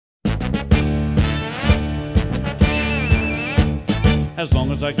As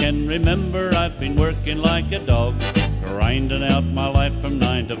long as I can remember, I've been working like a dog, grinding out my life from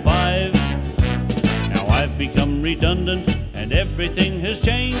 9 to 5. Now I've become redundant and everything has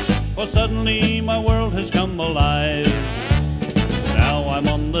changed, for suddenly my world has come alive. Now I'm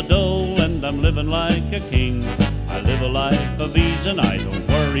on the dole and I'm living like a king. I live a life of ease and I don't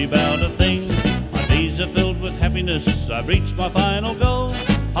worry about a thing. My days are filled with happiness, I've reached my final goal.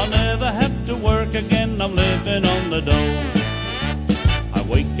 I'll never have to work again, I'm living on the dole. I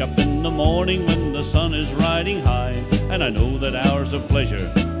wake up in the morning when the sun is riding high, and I know that hours of pleasure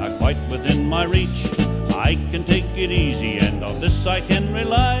are quite within my reach. I can take it easy and on this I can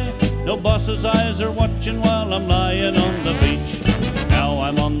rely. No boss's eyes are watching while I'm lying on the beach. Now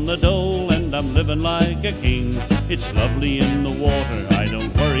I'm on the dole and I'm living like a king. It's lovely in the water, I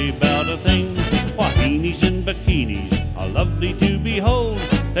don't worry about a thing. Wahinis and bikinis are lovely to behold.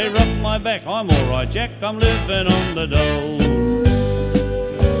 They rub my back, I'm alright Jack, I'm living on the dole.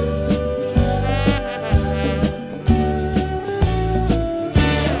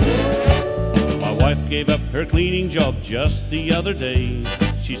 Wife gave up her cleaning job just the other day.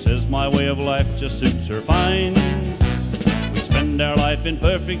 She says my way of life just suits her fine. We spend our life in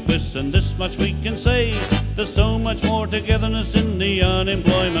perfect bliss, and this much we can say: there's so much more togetherness in the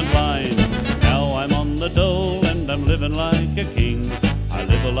unemployment line. Now I'm on the dole and I'm living like a king. I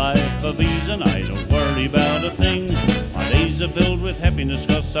live a life of ease and I don't worry about a thing. My days are filled with happiness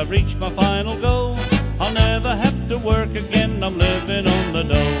 'cause I've reached my final goal. I'll never have to work again, I'm living on the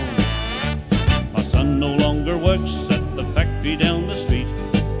dole. My son no longer works at the factory down the street.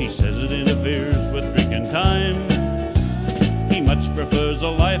 He says it interferes with drinking time. He much prefers a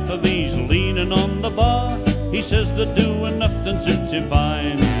life of ease, leaning on the bar. He says that doing nothing suits him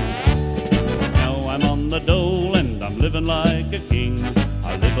fine. Now I'm on the dole and I'm living like a king.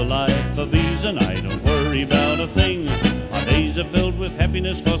 I live a life of ease and I don't worry about a thing. My days are filled with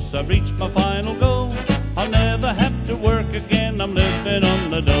happiness 'cause I've reached my final goal. I'll never have to work again, I'm living on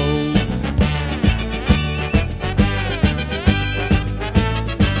the dole.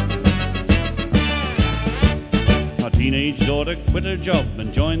 Teenage daughter quit her job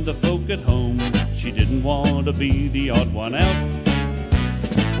and joined the folk at home. She didn't want to be the odd one out.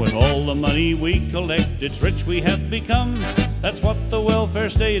 With all the money we collect, it's rich we have become. That's what the welfare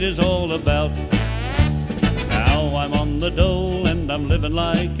state is all about. Now I'm on the dole and I'm living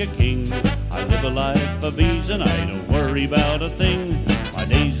like a king. I live a life of ease and I don't worry about a thing. My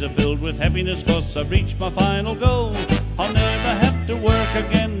days are filled with happiness 'cause I've reached my final goal. I'll never have to work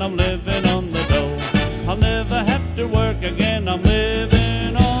again, I'm living